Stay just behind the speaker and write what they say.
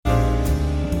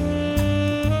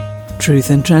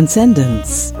Truth and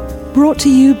Transcendence, brought to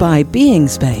you by Being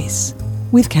Space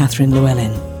with Catherine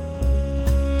Llewellyn.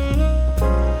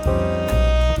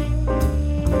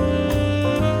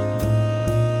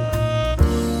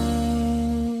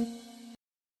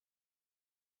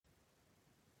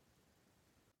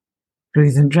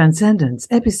 Truth and Transcendence,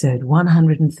 episode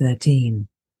 113.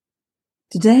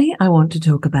 Today I want to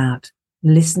talk about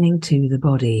listening to the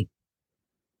body.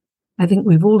 I think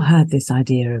we've all heard this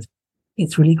idea of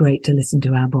it's really great to listen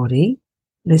to our body,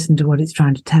 listen to what it's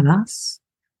trying to tell us,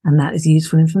 and that is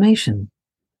useful information.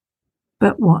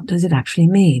 But what does it actually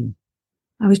mean?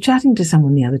 I was chatting to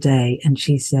someone the other day and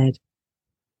she said,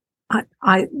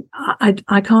 I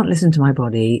can't listen to my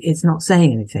body. It's not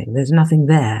saying anything. There's nothing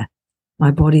there.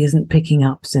 My body isn't picking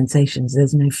up sensations.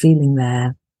 There's no feeling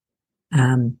there.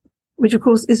 Which of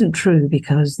course isn't true,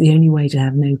 because the only way to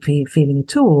have no feeling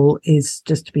at all is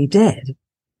just to be dead.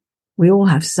 We all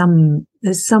have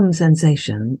there's some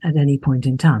sensation at any point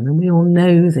in time, and we all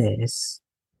know this.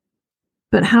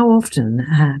 But how often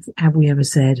have we ever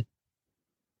said,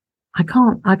 I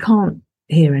can't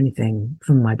hear anything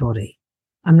from my body.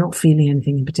 I'm not feeling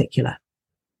anything in particular.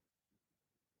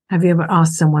 Have you ever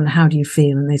asked someone, how do you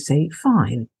feel? And they say,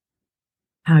 fine.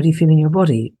 How do you feel in your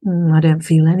body? I don't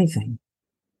feel anything.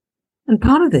 And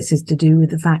part of this is to do with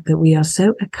the fact that we are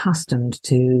so accustomed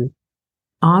to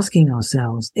asking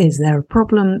ourselves, is there a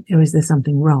problem or is there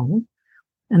something wrong?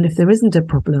 And if there isn't a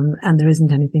problem and there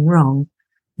isn't anything wrong,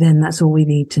 then that's all we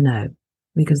need to know,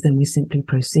 because then we simply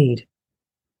proceed.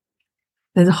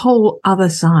 There's a whole other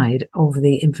side of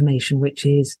the information, which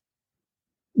is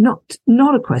not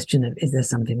a question of is there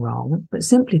something wrong, but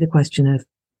simply the question of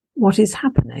what is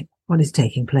happening, what is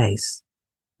taking place,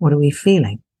 what are we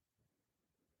feeling?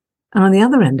 And on the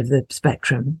other end of the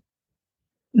spectrum,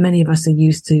 many of us are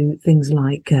used to things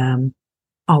like,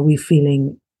 are we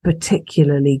feeling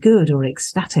particularly good or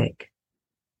ecstatic?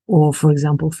 Or, for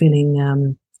example,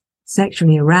 feeling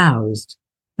sexually aroused.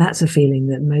 That's a feeling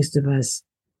that most of us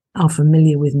are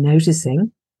familiar with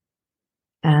noticing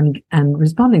and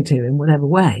responding to in whatever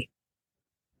way.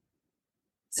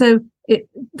 So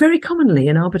very commonly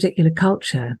in our particular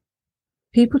culture,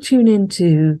 people tune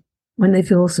into when they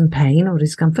feel some pain or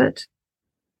discomfort.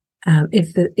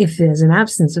 If there's an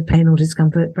absence of pain or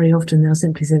discomfort, very often they'll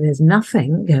simply say there's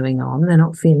nothing going on. They're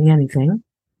not feeling anything.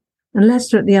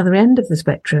 Unless they're at the other end of the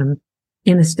spectrum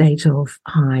in a state of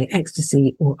high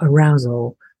ecstasy or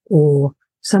arousal or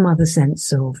some other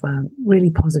sense of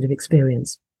really positive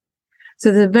experience.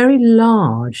 So there's a very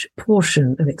large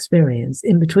portion of experience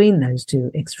in between those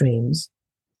two extremes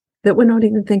that we're not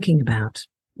even thinking about,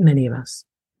 many of us,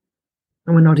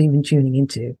 and we're not even tuning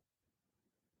into.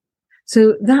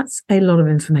 So that's a lot of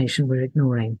information we're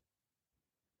ignoring.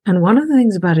 And one of the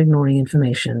things about ignoring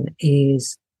information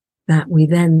is that we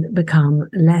then become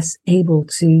less able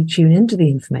to tune into the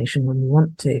information when we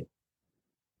want to.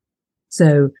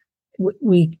 So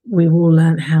we've all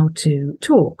learned how to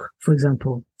talk, for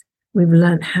example. We've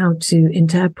learned how to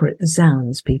interpret the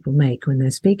sounds people make when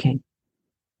they're speaking.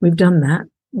 We've done that,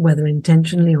 whether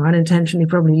intentionally or unintentionally,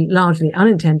 probably largely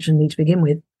unintentionally to begin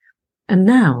with. And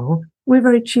now we're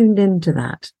very tuned into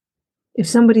that. If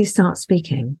somebody starts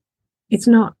speaking, it's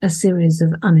not a series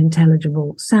of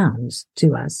unintelligible sounds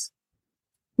to us.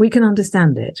 We can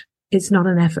understand it. It's not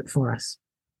an effort for us.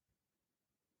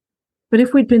 But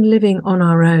if we'd been living on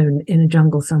our own in a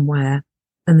jungle somewhere,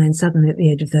 and then suddenly at the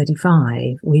age of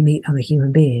 35, we meet other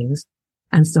human beings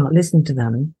and start listening to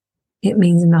them, it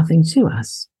means nothing to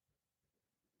us.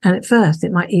 And at first,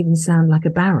 it might even sound like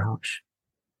a barrage.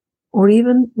 Or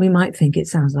even we might think it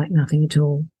sounds like nothing at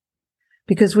all,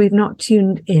 because we've not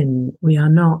tuned in. We are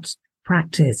not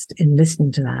practiced in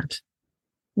listening to that.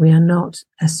 We are not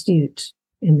astute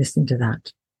in listening to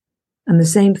that. And the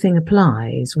same thing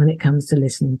applies when it comes to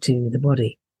listening to the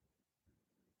body.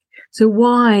 So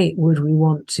why would we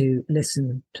want to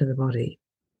listen to the body?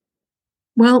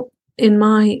 Well, in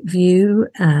my view,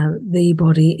 the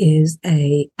body is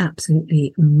a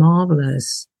absolutely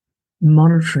marvelous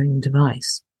monitoring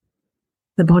device.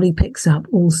 The body picks up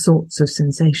all sorts of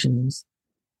sensations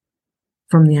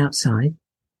from the outside: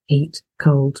 heat,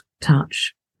 cold,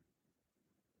 touch,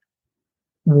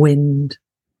 wind,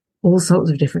 all sorts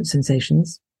of different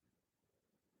sensations.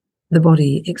 The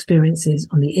body experiences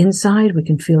on the inside. We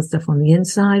can feel stuff on the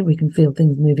inside. We can feel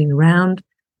things moving around.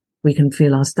 We can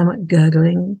feel our stomach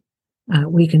gurgling.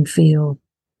 We can feel,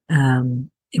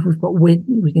 if we've got wind,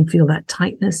 we can feel that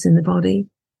tightness in the body.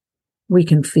 We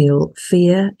can feel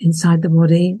fear inside the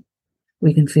body.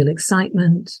 We can feel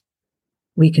excitement.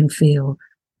 We can feel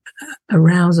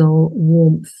arousal,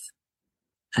 warmth,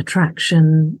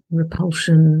 attraction,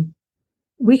 repulsion.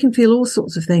 we can feel all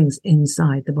sorts of things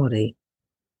inside the body.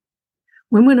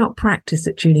 When we're not practiced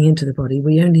at tuning into the body,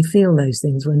 we only feel those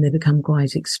things when they become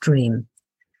quite extreme.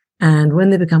 And when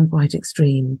they become quite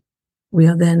extreme, we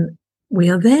are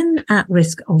then at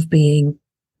risk of being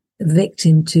a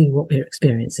victim to what we're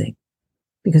experiencing,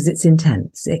 because it's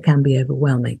intense. It can be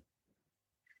overwhelming.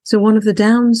 So one of the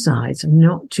downsides of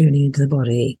not tuning into the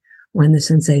body when the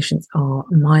sensations are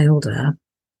milder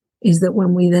is that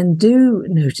when we then do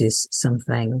notice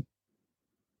something,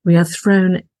 we are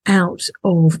thrown out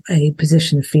of a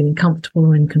position of feeling comfortable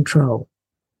or in control.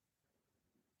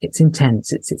 It's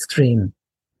intense, it's extreme.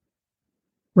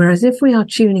 Whereas if we are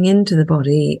tuning into the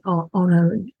body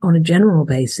on a general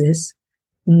basis,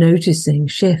 noticing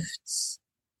shifts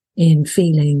in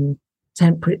feeling,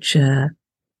 temperature,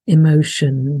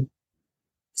 emotion,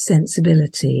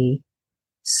 sensibility,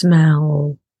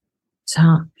 smell,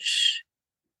 touch,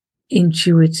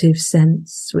 intuitive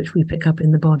sense, which we pick up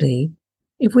in the body,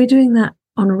 if we're doing that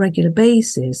on a regular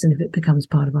basis, and if it becomes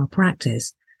part of our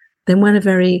practice, then when a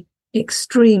very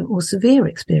extreme or severe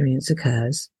experience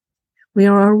occurs, we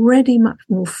are already much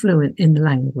more fluent in the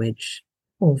language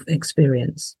of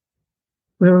experience.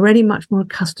 We're already much more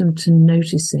accustomed to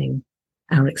noticing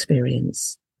our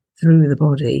experience through the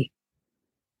body.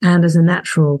 And as a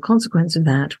natural consequence of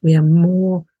that, we are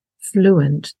more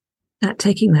fluent at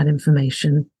taking that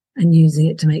information and using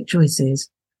it to make choices.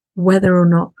 Whether or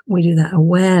not we do that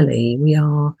awarely, we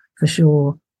are for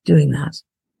sure doing that.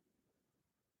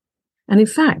 And in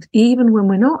fact, even when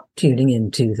we're not tuning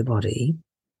into the body,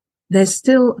 there's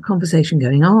still a conversation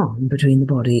going on between the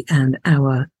body and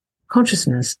our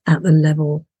consciousness at the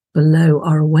level below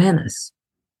our awareness.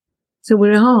 So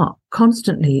we are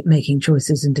constantly making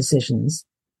choices and decisions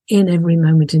in every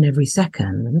moment, in every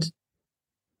second.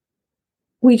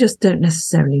 We just don't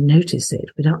necessarily notice it.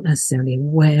 We're not necessarily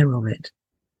aware of it.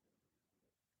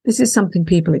 This is something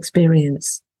people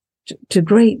experience to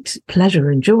great pleasure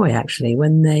and joy, actually,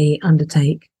 when they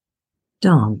undertake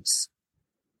dance.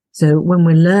 So when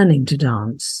we're learning to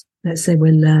dance, let's say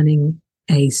we're learning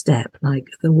a step like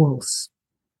the waltz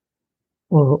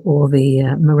or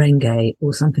the merengue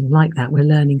or something like that. We're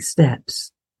learning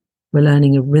steps. We're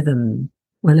learning a rhythm.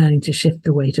 We're learning to shift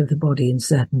the weight of the body in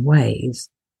certain ways.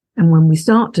 And when we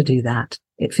start to do that,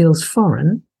 it feels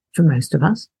foreign for most of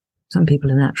us. Some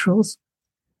people are naturals,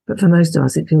 but for most of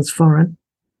us, it feels foreign,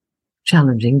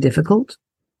 challenging, difficult,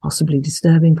 possibly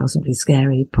disturbing, possibly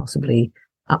scary, possibly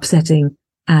upsetting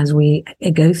as we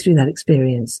go through that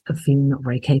experience of feeling not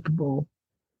very capable.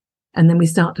 And then we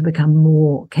start to become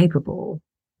more capable.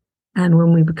 And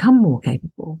when we become more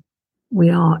capable, we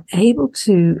are able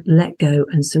to let go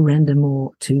and surrender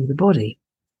more to the body.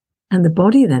 And the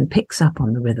body then picks up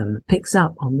on the rhythm, picks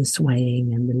up on the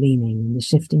swaying and the leaning and the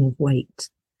shifting of weight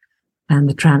and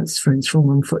the transference from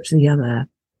one foot to the other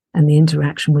and the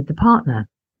interaction with the partner.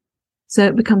 So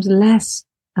it becomes less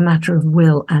a matter of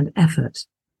will and effort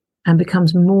and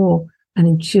becomes more an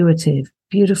intuitive,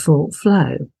 beautiful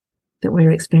flow that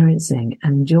we're experiencing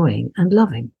and enjoying and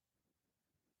loving.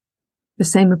 The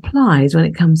same applies when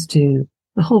it comes to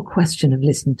the whole question of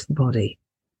listening to the body.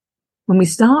 When we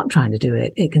start trying to do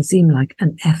it, it can seem like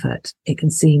an effort. It can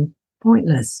seem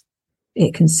pointless.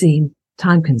 It can seem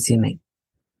time-consuming.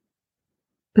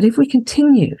 But if we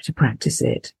continue to practice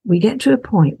it, we get to a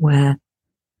point where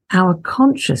our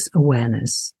conscious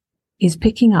awareness is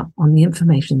picking up on the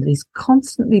information that is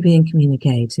constantly being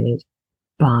communicated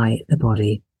by the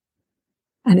body.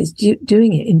 And it's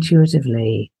doing it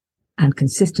intuitively and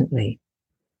consistently,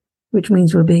 which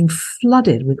means we're being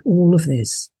flooded with all of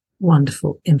this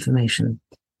wonderful information,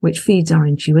 which feeds our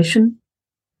intuition.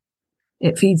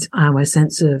 It feeds our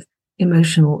sense of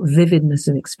emotional vividness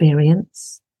of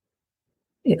experience.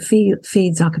 It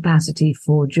feeds our capacity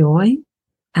for joy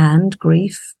and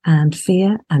grief and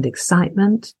fear and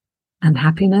excitement and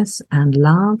happiness and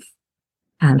love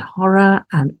and horror,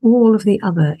 and all of the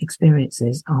other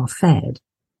experiences are fed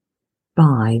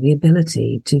by the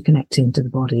ability to connect into the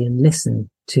body and listen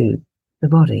to the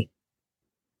body.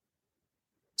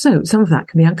 So some of that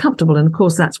can be uncomfortable. And of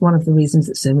course, that's one of the reasons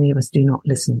that so many of us do not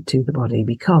listen to the body,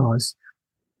 because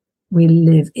we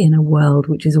live in a world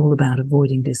which is all about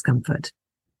avoiding discomfort.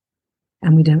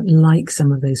 And we don't like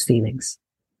some of those feelings.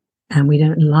 And we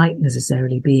don't like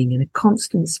necessarily being in a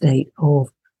constant state of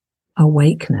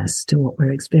awakeness to what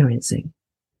we're experiencing.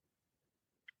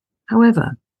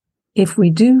 However, if we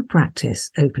do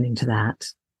practice opening to that,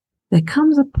 there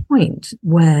comes a point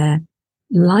where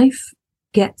life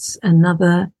gets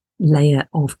another layer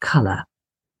of color.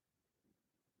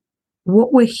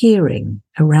 What we're hearing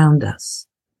around us,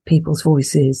 people's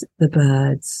voices, the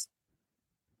birds,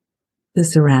 the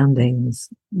surroundings,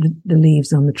 the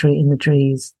leaves on the tree, in the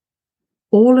trees,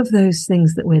 all of those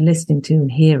things that we're listening to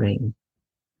and hearing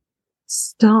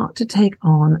start to take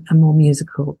on a more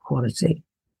musical quality.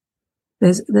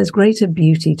 There's greater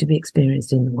beauty to be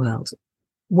experienced in the world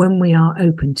when we are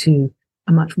open to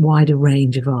a much wider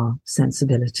range of our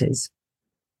sensibilities.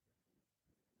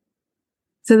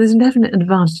 So there's a definite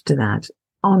advantage to that,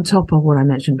 on top of what I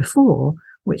mentioned before,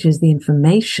 which is the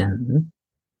information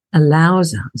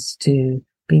allows us to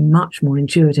be much more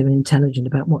intuitive and intelligent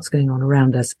about what's going on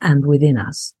around us and within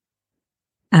us.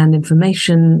 And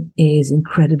information is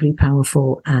incredibly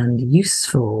powerful and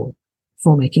useful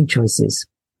for making choices,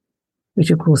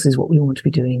 which of course is what we want to be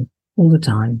doing all the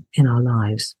time in our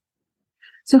lives.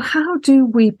 So how do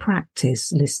we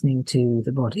practice listening to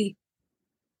the body?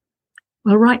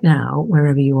 Well, right now,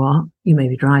 wherever you are, you may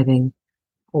be driving,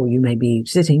 or you may be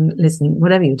sitting, listening,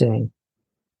 whatever you're doing.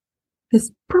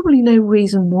 There's probably no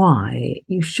reason why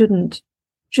you shouldn't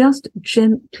just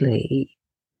gently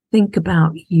think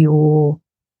about your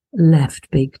left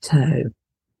big toe.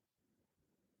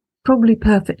 Probably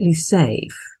perfectly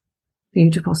safe for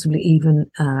you to possibly even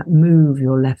move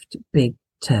your left big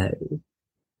toe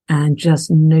and just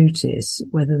notice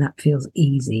whether that feels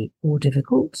easy or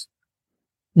difficult.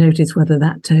 Notice whether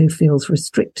that toe feels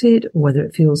restricted or whether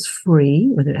it feels free,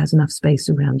 whether it has enough space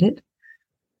around it.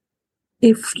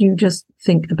 If you just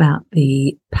think about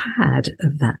the pad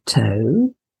of that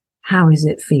toe, how is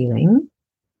it feeling?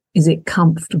 Is it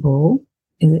comfortable?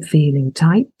 Is it feeling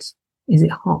tight? Is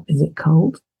it hot? Is it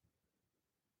cold?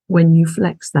 When you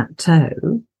flex that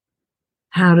toe,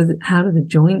 how do the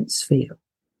joints feel?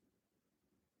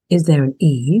 Is there an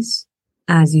ease?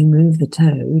 As you move the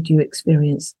toe, do you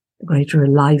experience greater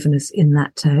aliveness in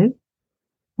that toe?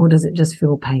 Or does it just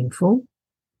feel painful?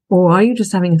 Or are you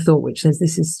just having a thought which says,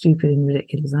 this is stupid and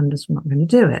ridiculous, I'm just not going to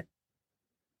do it?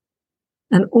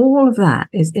 And all of that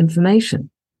is information.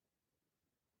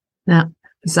 Now,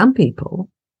 for some people,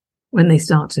 when they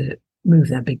start to move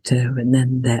their big toe and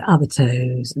then their other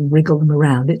toes and wriggle them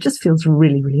around, it just feels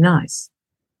really, really nice.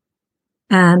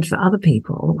 And for other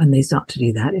people, when they start to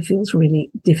do that, it feels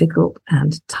really difficult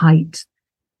and tight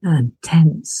and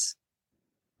tense.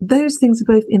 Those things are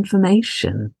both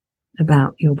information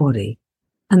about your body.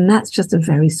 And that's just a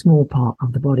very small part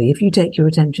of the body. If you take your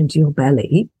attention to your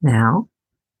belly now,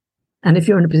 and if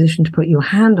you're in a position to put your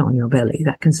hand on your belly,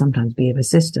 that can sometimes be of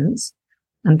assistance.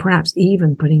 And perhaps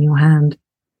even putting your hand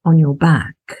on your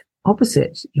back,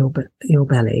 opposite your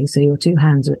belly, so your two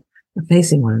hands are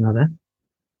facing one another.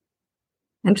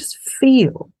 And just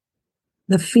feel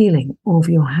the feeling of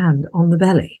your hand on the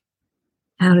belly.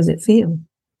 How does it feel?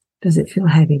 Does it feel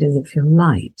heavy? Does it feel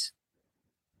light?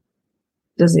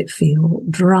 Does it feel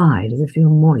dry? Does it feel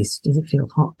moist? Does it feel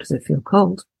hot? Does it feel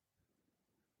cold?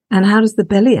 And how does the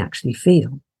belly actually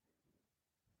feel?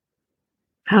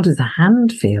 How does the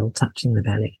hand feel touching the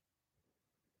belly?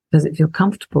 Does it feel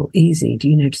comfortable, easy? Do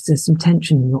you notice there's some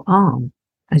tension in your arm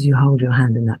as you hold your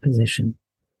hand in that position?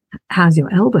 How's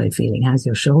your elbow feeling? How's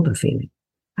your shoulder feeling?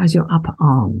 How's your upper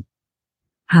arm?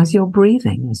 How's your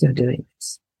breathing as you're doing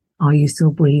this? Are you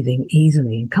still breathing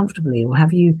easily and comfortably, or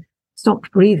have you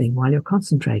stopped breathing while you're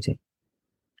concentrating?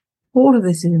 All of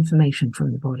this is information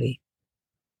from the body.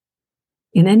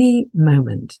 In any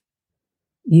moment,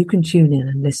 you can tune in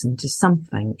and listen to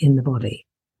something in the body.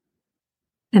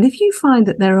 And if you find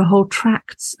that there are whole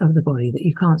tracts of the body that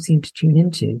you can't seem to tune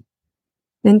into,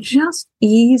 then just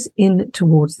ease in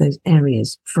towards those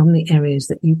areas from the areas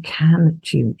that you can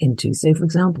tune into. So, for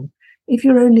example, if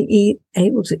you're only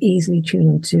able to easily tune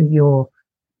into your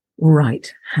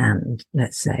right hand,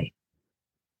 let's say,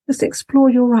 just explore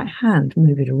your right hand,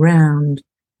 move it around,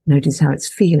 notice how it's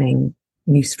feeling.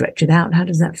 When you stretch it out, how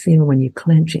does that feel? When you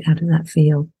clench it, how does that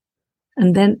feel?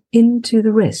 And then into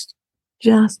the wrist,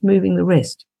 just moving the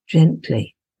wrist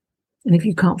gently. And if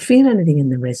you can't feel anything in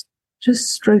the wrist,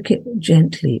 just stroke it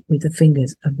gently with the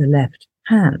fingers of the left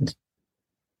hand.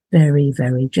 Very,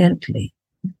 very gently.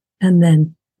 And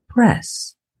then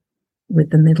press with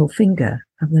the middle finger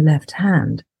of the left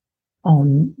hand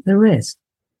on the wrist.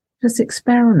 Just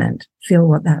experiment. Feel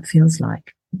what that feels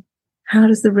like. How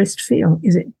does the wrist feel?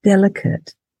 Is it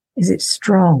delicate? Is it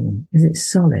strong? Is it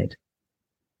solid?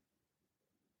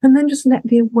 And then just let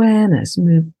the awareness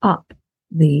move up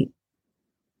the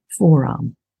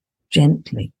forearm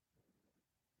gently.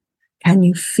 Can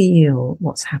you feel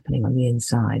what's happening on the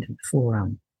inside of the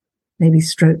forearm? Maybe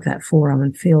stroke that forearm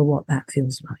and feel what that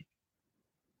feels like.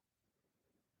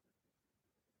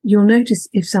 You'll notice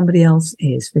if somebody else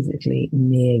is physically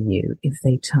near you, if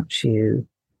they touch you,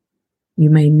 you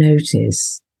may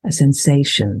notice a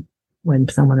sensation when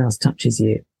someone else touches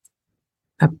you.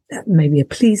 maybe a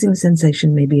pleasing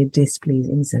sensation, maybe a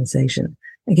displeasing sensation.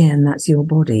 Again, that's your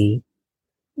body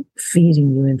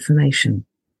feeding you information.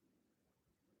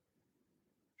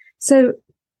 So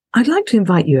I'd like to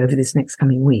invite you over this next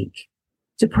coming week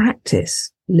to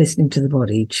practice listening to the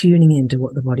body, tuning into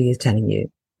what the body is telling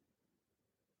you.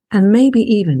 And maybe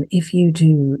even if you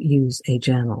do use a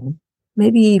journal,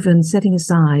 maybe even setting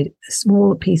aside a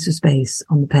small piece of space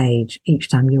on the page each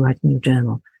time you're writing your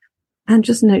journal, and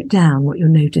just note down what you're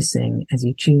noticing as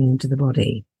you tune into the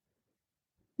body.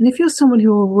 And if you're someone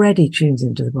who already tunes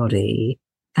into the body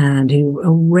and who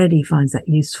already finds that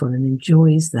useful and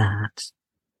enjoys that,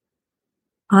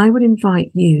 I would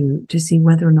invite you to see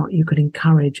whether or not you could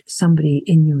encourage somebody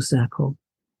in your circle,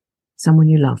 someone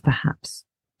you love perhaps,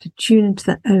 to tune into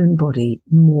their own body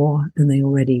more than they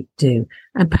already do.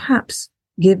 And perhaps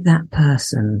give that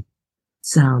person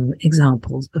some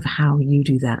examples of how you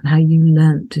do that, how you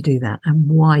learned to do that, and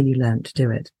why you learned to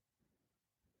do it.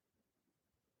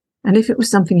 And if it was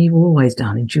something you've always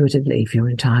done intuitively for your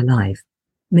entire life,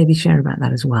 maybe share about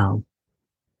that as well.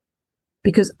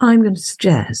 Because I'm going to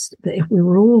suggest that if we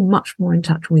were all much more in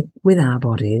touch with our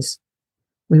bodies,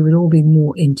 we would all be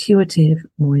more intuitive,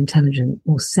 more intelligent,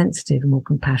 more sensitive, more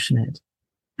compassionate,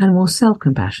 and more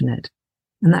self-compassionate.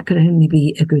 And that could only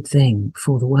be a good thing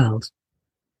for the world.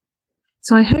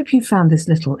 So I hope you found this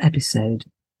little episode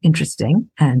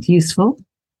interesting and useful.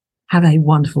 Have a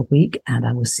wonderful week, and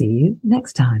I will see you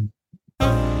next time.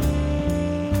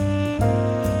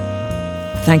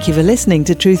 Thank you for listening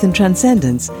to Truth and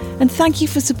Transcendence, and thank you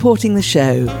for supporting the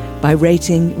show by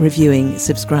rating, reviewing,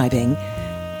 subscribing,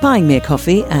 buying me a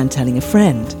coffee and telling a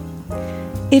friend.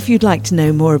 If you'd like to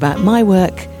know more about my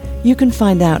work, you can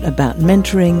find out about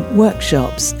mentoring,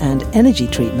 workshops and energy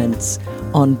treatments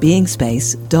on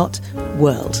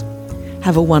beingspace.world.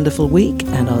 Have a wonderful week,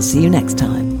 and I'll see you next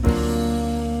time.